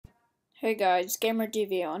Hey guys,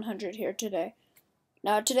 GamerDV100 here today.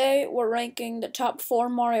 Now today we're ranking the top 4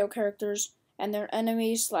 Mario characters and their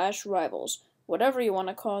enemies/rivals. Whatever you want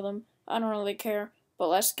to call them, I don't really care, but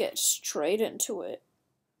let's get straight into it.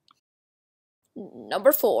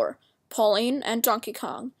 Number 4, Pauline and Donkey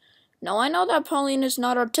Kong. Now I know that Pauline is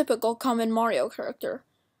not our typical common Mario character.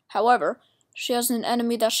 However, she has an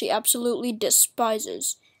enemy that she absolutely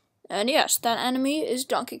despises. And yes, that enemy is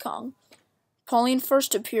Donkey Kong. Pauline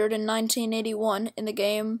first appeared in 1981 in the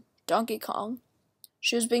game Donkey Kong.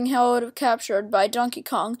 She was being held captured by Donkey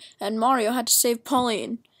Kong, and Mario had to save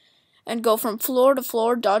Pauline and go from floor to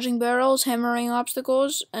floor, dodging barrels, hammering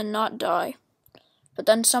obstacles, and not die. But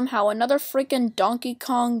then somehow another freaking Donkey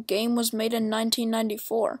Kong game was made in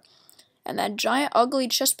 1994, and that giant, ugly,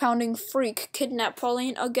 chest-pounding freak kidnapped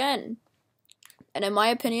Pauline again. And in my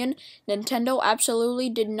opinion, Nintendo absolutely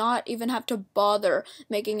did not even have to bother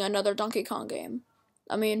making another Donkey Kong game.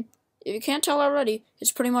 I mean, if you can't tell already,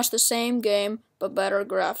 it's pretty much the same game, but better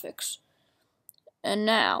graphics. And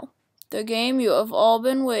now, the game you have all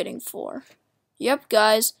been waiting for. Yep,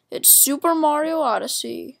 guys, it's Super Mario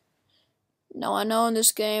Odyssey. Now, I know in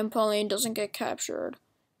this game, Pauline doesn't get captured.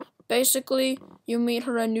 Basically, you meet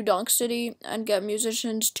her in New Donk City and get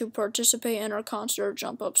musicians to participate in her concert,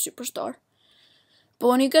 Jump Up Superstar. But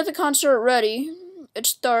when you get the concert ready, it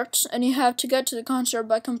starts, and you have to get to the concert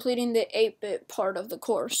by completing the 8-bit part of the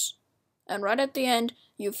course. And right at the end,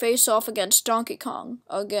 you face off against Donkey Kong,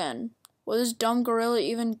 again. Will this dumb gorilla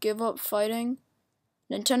even give up fighting?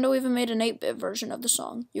 Nintendo even made an 8-bit version of the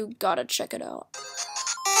song. You gotta check it out.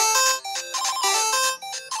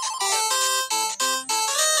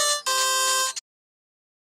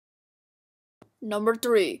 Number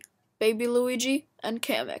 3, Baby Luigi and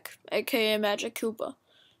Kamek, aka Magic Koopa.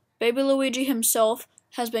 Baby Luigi himself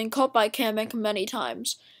has been caught by Kamek many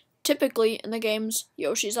times, typically in the games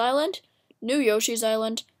Yoshi's Island, New Yoshi's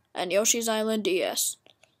Island, and Yoshi's Island DS.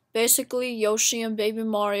 Basically, Yoshi and Baby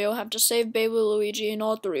Mario have to save Baby Luigi in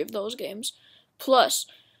all 3 of those games. Plus,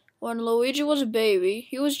 when Luigi was a baby,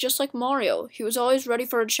 he was just like Mario. He was always ready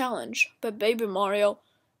for a challenge. But Baby Mario,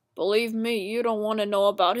 believe me, you don't want to know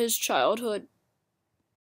about his childhood.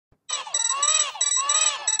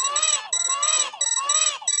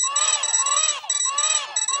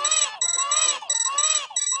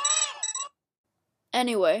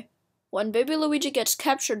 Anyway, when Baby Luigi gets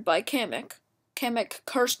captured by Kamek, Kamek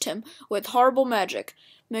cursed him with horrible magic,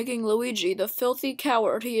 making Luigi the filthy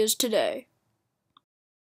coward he is today.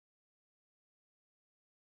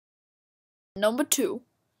 Number 2,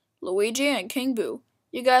 Luigi and King Boo.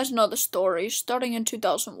 You guys know the story, starting in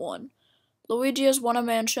 2001. Luigi has won a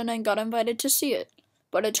mansion and got invited to see it,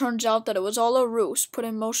 but it turns out that it was all a ruse put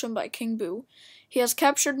in motion by King Boo. He has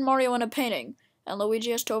captured Mario in a painting, and Luigi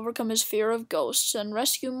has to overcome his fear of ghosts and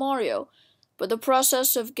rescue Mario, but the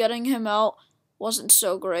process of getting him out wasn't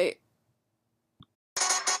so great.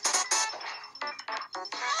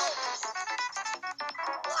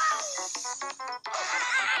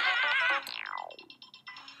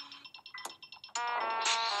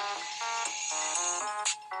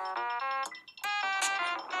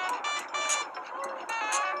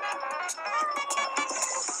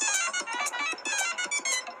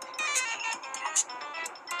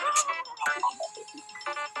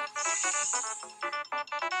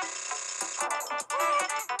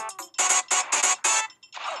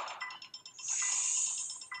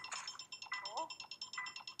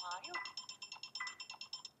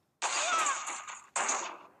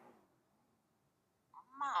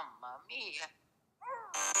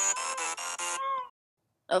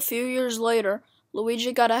 A few years later,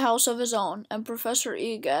 Luigi got a house of his own, and Professor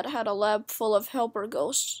Egad had a lab full of helper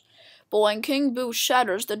ghosts. But when King Boo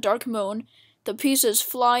shatters the Dark Moon, the pieces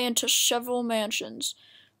fly into several mansions.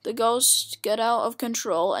 The ghosts get out of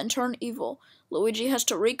control and turn evil. Luigi has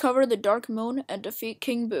to recover the Dark Moon and defeat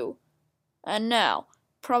King Boo. And now,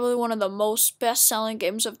 probably one of the most best-selling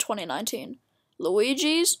games of 2019,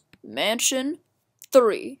 Luigi's Mansion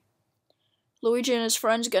 3. Luigi and his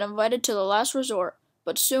friends get invited to the last resort,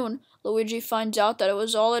 but soon, Luigi finds out that it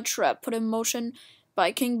was all a trap put in motion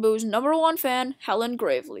by King Boo's #1 fan, Helen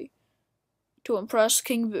Gravely, to impress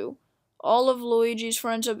King Boo. All of Luigi's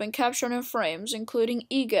friends have been captured in frames, including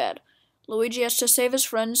Egad. Luigi has to save his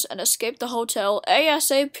friends and escape the hotel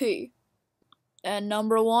ASAP. And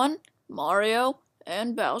 #1, Mario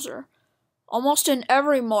and Bowser. Almost in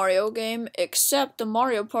every Mario game, except the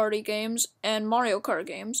Mario Party games and Mario Kart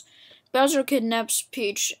games, Bowser kidnaps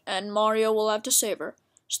Peach, and Mario will have to save her,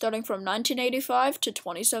 starting from 1985 to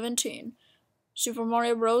 2017. Super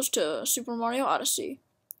Mario Bros. To Super Mario Odyssey.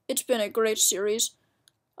 It's been a great series.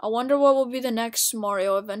 I wonder what will be the next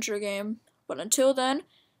Mario adventure game. But until then,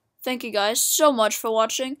 thank you guys so much for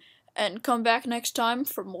watching, and come back next time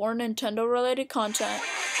for more Nintendo-related content.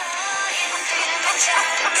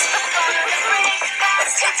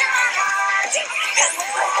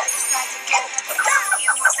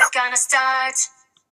 Gonna start